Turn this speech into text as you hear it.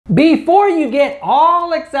Before you get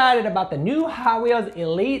all excited about the new Hot Wheels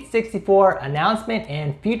Elite 64 announcement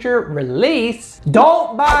and future release,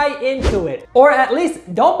 don't buy into it. Or at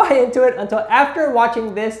least don't buy into it until after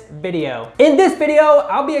watching this video. In this video,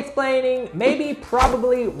 I'll be explaining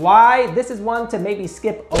probably why this is one to maybe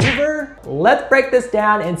skip over. Let's break this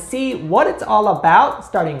down and see what it's all about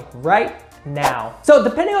starting right now. So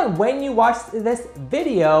depending on when you watch this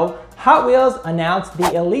video, Hot Wheels announced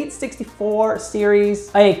the Elite 64 series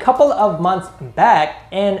a couple of months back,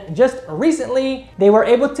 and just recently they were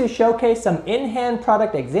able to showcase some in-hand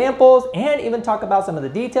product examples and even talk about some of the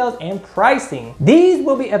details and pricing. These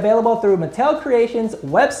will be available through Mattel Creations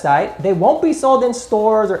website. They won't be sold in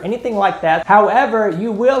stores or anything like that. However,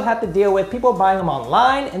 you will have to deal with people buying them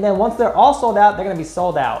online, and then once they're all sold out, they're gonna be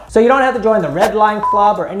sold out. So you don't have to join the Red Line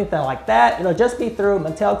Club or anything like that. It'll just be through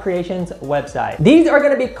Mattel Creations website. These are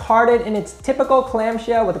gonna be carded in its typical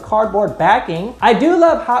clamshell with a cardboard backing. I do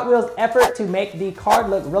love Hot Wheels' effort to make the card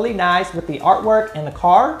look really nice with the artwork and the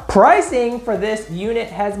car. Pricing for this unit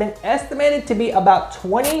has been estimated to be about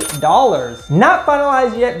 $20. Not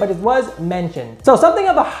finalized yet, but it was mentioned. So something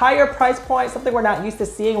of a higher price point, something we're not used to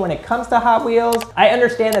seeing when it comes to Hot Wheels. I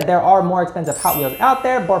understand that there are more expensive Hot Wheels out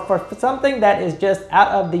there, but for something that is just out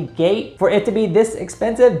of the gate, for it to be this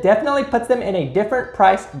expensive definitely puts them in a different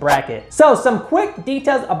price bracket. So some quick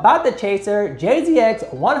details about the Chaser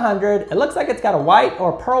JZX 100. It looks like it's got a white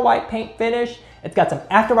or pearl white paint finish. It's got some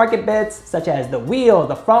aftermarket bits such as the wheel,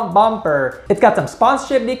 the front bumper. It's got some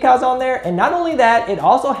sponsorship decals on there. And not only that, it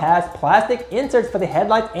also has plastic inserts for the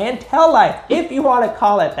headlights and tail lights, if you want to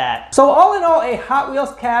call it that. So all in all, a Hot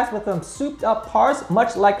Wheels cast with some souped up parts,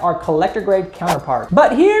 much like our collector grade counterpart.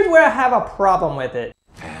 But here's where I have a problem with it.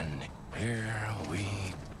 And here we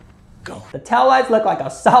go. The tail lights look like a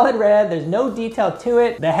solid red. There's no detail to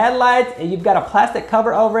it. The headlights, you've got a plastic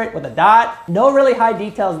cover over it with a dot. No really high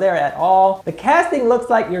details there at all. The casting looks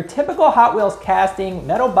like your typical Hot Wheels casting,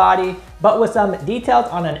 metal body, but with some details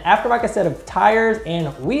on an aftermarket set of tires and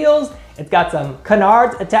wheels. It's got some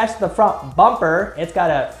canards attached to the front bumper. It's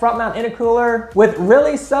got a front mount intercooler with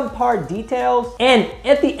really subpar details. And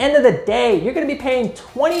at the end of the day, you're gonna be paying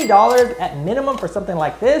 $20 at minimum for something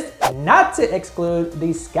like this, not to exclude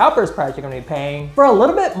the scalper's price you're gonna be paying for a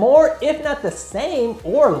little bit more, if not the same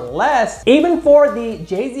or less. Even for the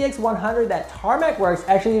JZX 100 that Tarmac Works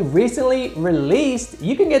actually recently released,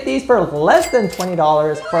 you can get these for less than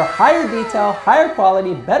 $20 for higher detail, higher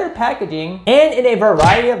quality, better packaging, and in a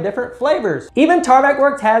variety of different flavors. Even Tarmac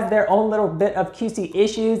Works has their own little bit of QC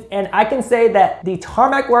issues, and I can say that the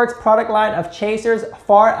Tarmac Works product line of chasers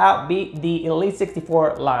far outbeat the Elite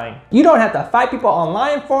 64 line. You don't have to fight people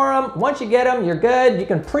online for them. Once you get them, you're good. You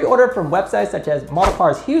can pre-order from websites such as Model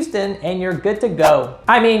Cars Houston, and you're good to go.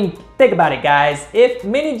 I mean, think about it, guys. If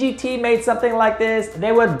MINIGT made something like this,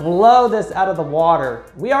 they would blow this out of the water.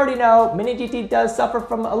 We already know MINIGT does suffer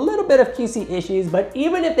from a little bit of QC issues, but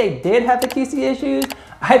even if they did have the QC issues,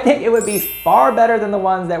 I think it would be far better than the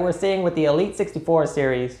ones that we're seeing with the Elite 64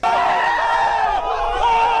 series.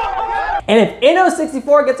 And if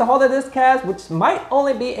INNO64 gets a hold of this cast, which might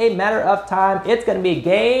only be a matter of time, it's gonna be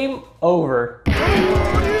game over.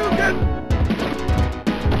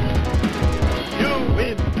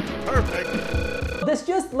 This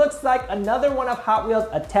just looks like another one of Hot Wheels'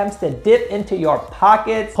 attempts to dip into your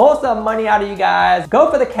pockets, pull some money out of you guys, go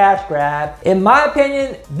for the cash grab. In my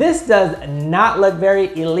opinion, this does not look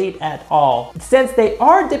very elite at all. Since they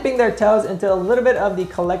are dipping their toes into a little bit of the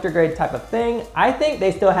collector grade type of thing, I think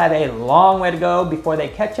they still have a long way to go before they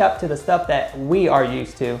catch up to the stuff that we are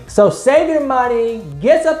used to. So save your money,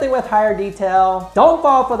 get something with higher detail, don't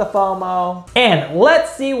fall for the FOMO, and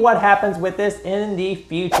let's see what happens with this in the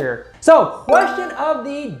future. So, question of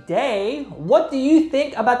the day, what do you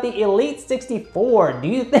think about the Elite 64? Do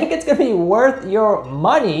you think it's gonna be worth your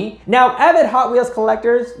money? Now, avid Hot Wheels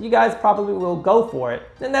collectors, you guys probably will go for it,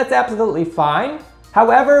 and that's absolutely fine.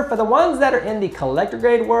 However, for the ones that are in the collector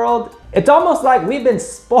grade world, it's almost like we've been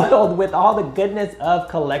spoiled with all the goodness of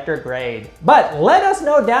collector grade. But let us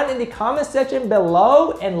know down in the comment section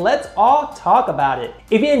below, and let's all talk about it.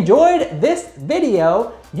 If you enjoyed this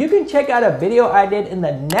video, you can check out a video I did in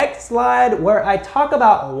the next slide where I talk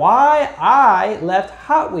about why I left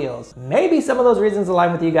Hot Wheels. Maybe some of those reasons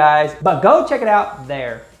align with you guys, but go check it out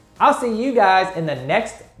there. I'll see you guys in the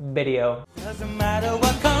next video. Doesn't matter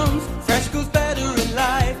what